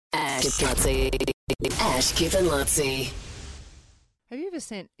Ash, Lutzi. Ash, Kip and Lutzi. Have you ever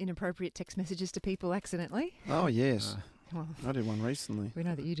sent inappropriate text messages to people accidentally? Oh, yes. Well, I did one recently. we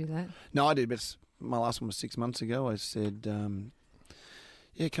know that you do that. No, I did, but my last one was 6 months ago. I said,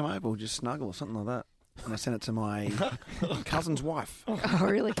 yeah, come over, we'll just snuggle or something like that. And I sent it to my cousin's wife. Oh,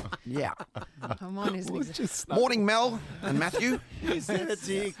 really? Yeah. Oh, mine isn't. Morning, Mel and Matthew. You sent it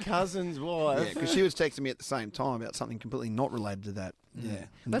to your cousin's wife. Yeah, because she was texting me at the same time about something completely not related to that. Yeah.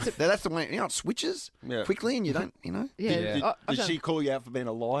 And That's that's the way, you know, it switches quickly and you don't, you know. Yeah. Did, I've did done- she call you out for being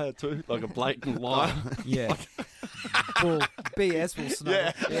a liar too? Like a blatant liar? Yeah. Well, BS will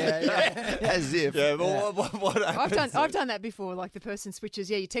snuggle. Yeah. As if. Yeah, but what happens? I've done that before. Like the person switches.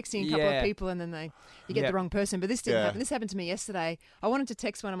 Yeah, you're texting a couple of people and then you get the wrong person. But this didn't happen. This happened to me yesterday. I wanted to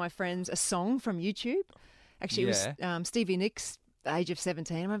text one of my friends a song from YouTube. Actually, it was Stevie Nicks, the age of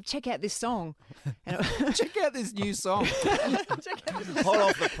 17. I'm like, check out this song. And Check out this new song. Hot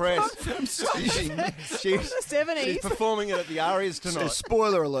off the press. She's the 70s. She's performing it at the Arias So, tonight.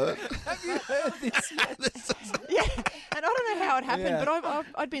 spoiler alert. Have you heard this yet? Yeah, and I don't know how it happened, Yeah. but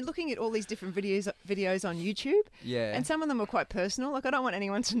I'd been looking at all these different videos on YouTube, Yeah. and some of them were quite personal. Like I don't want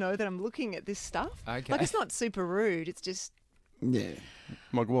anyone to know that I'm looking at this stuff. Okay. Like it's not super rude. It's just Yeah.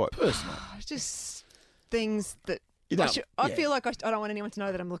 Like what? Personal. things that You I, don't- I yeah. feel like I don't want anyone to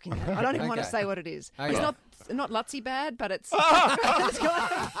know that I'm looking at. I don't even want to Okay. say what it is. Okay. It's not Lutzy bad, but it's it's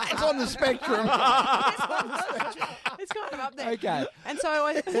It's on the spectrum. kind of up there. Okay. And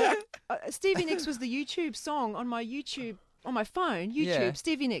so Stevie Nicks was the YouTube song on my YouTube. On my phone, YouTube, Yeah.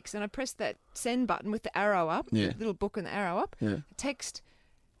 Stevie Nicks, and I pressed that send button with the arrow up, Yeah. the little book and the arrow up, Yeah. text,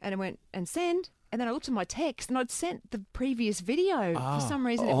 and it went and send, and then I looked at my text, and I'd sent the previous video. For some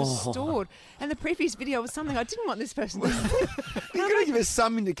reason, it was stored, and the previous video was something I didn't want this person to see. You've got to give us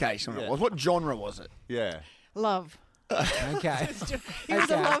some indication on what it was. What genre was it? Yeah. Love. Okay.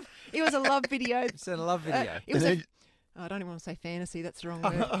 It was a love video. Send a love video. It was And I don't even want to say fantasy. That's the wrong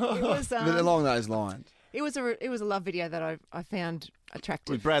word. It was. But along those lines. It was a love video that I found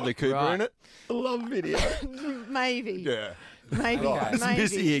attractive. With Bradley Cooper Right. in it? A love video. Maybe. Yeah. Maybe. Right. Maybe.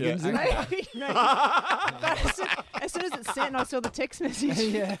 Missy Higgins. Yeah. Maybe. But as soon as it sent and I saw the text message,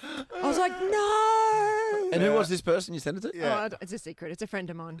 Yeah. I was like, no. And who was this person you sent it to? Yeah. It's a secret. It's a friend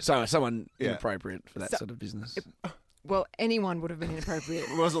of mine. So someone Yeah. inappropriate for that sort of business. Well, anyone would have been inappropriate.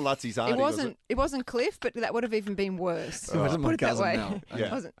 It wasn't Lutzy's auntie, It was wasn't. It wasn't Cliff, but that would have even been worse. It wasn't my Put it that cousin way. Mel. Yeah.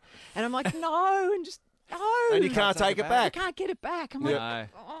 It wasn't. And I'm like, no, and just no. And you can't take it I back. can't get it back. I'm No. like,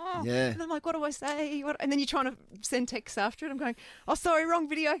 oh. Yeah. And I'm like, what do I say? And then you're trying to send texts after it. I'm going, oh, sorry, wrong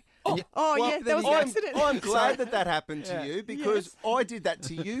video. Oh, Well, yeah, that was an accident. I'm glad that happened to Yeah. you because I did that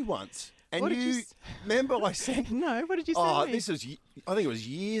to you once. And What did you remember I sent... No, what did you send me? this was, I think it was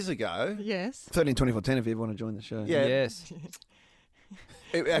years ago. Yes. 13, 24, 10 if you ever want to join the show. Yeah. Yes.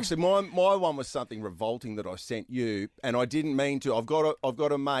 Actually, my one was something revolting that I sent you, and I didn't mean to. I've got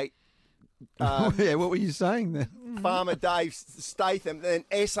a mate, Yeah, what were you saying then? Farmer Dave Statham, then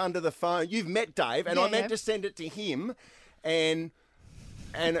S under the phone. You've met Dave, and Yeah, I meant yeah. to send it to him, and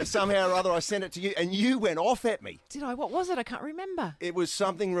somehow or other I sent it to you, and you went off at me. Did I? What was it? I can't remember. It was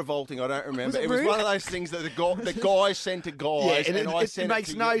something revolting. I don't remember. Was it was rude? one of those things that the guy sent to guys, and I it sent makes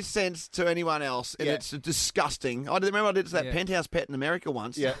it to no you. sense to anyone else, and Yeah. it's disgusting. I remember I did that Yeah. penthouse pet in America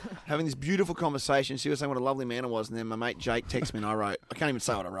once, Yeah. having this beautiful conversation. She was saying what a lovely man I was, and then my mate Jake texted me, and I can't even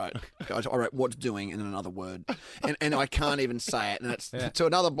say what I wrote. I wrote what's doing and then another word, and I can't even say it. And it's to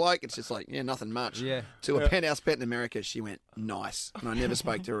another bloke, it's just like nothing much. Yeah. To a penthouse pet in America, she went nice, and I never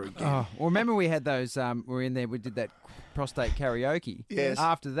spoke to her again. Oh, well, remember we had those, we were in there, we did that prostate karaoke. Yes.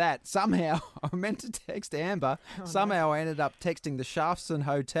 After that, somehow, I meant to text Amber. Somehow I ended up texting the Shaftston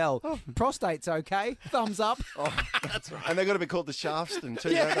Hotel. Prostate's okay. Thumbs up. That's right. And they've got to be called the Shaftston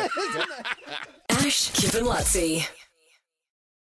too, don't they? Ash, Kip and Lutzi.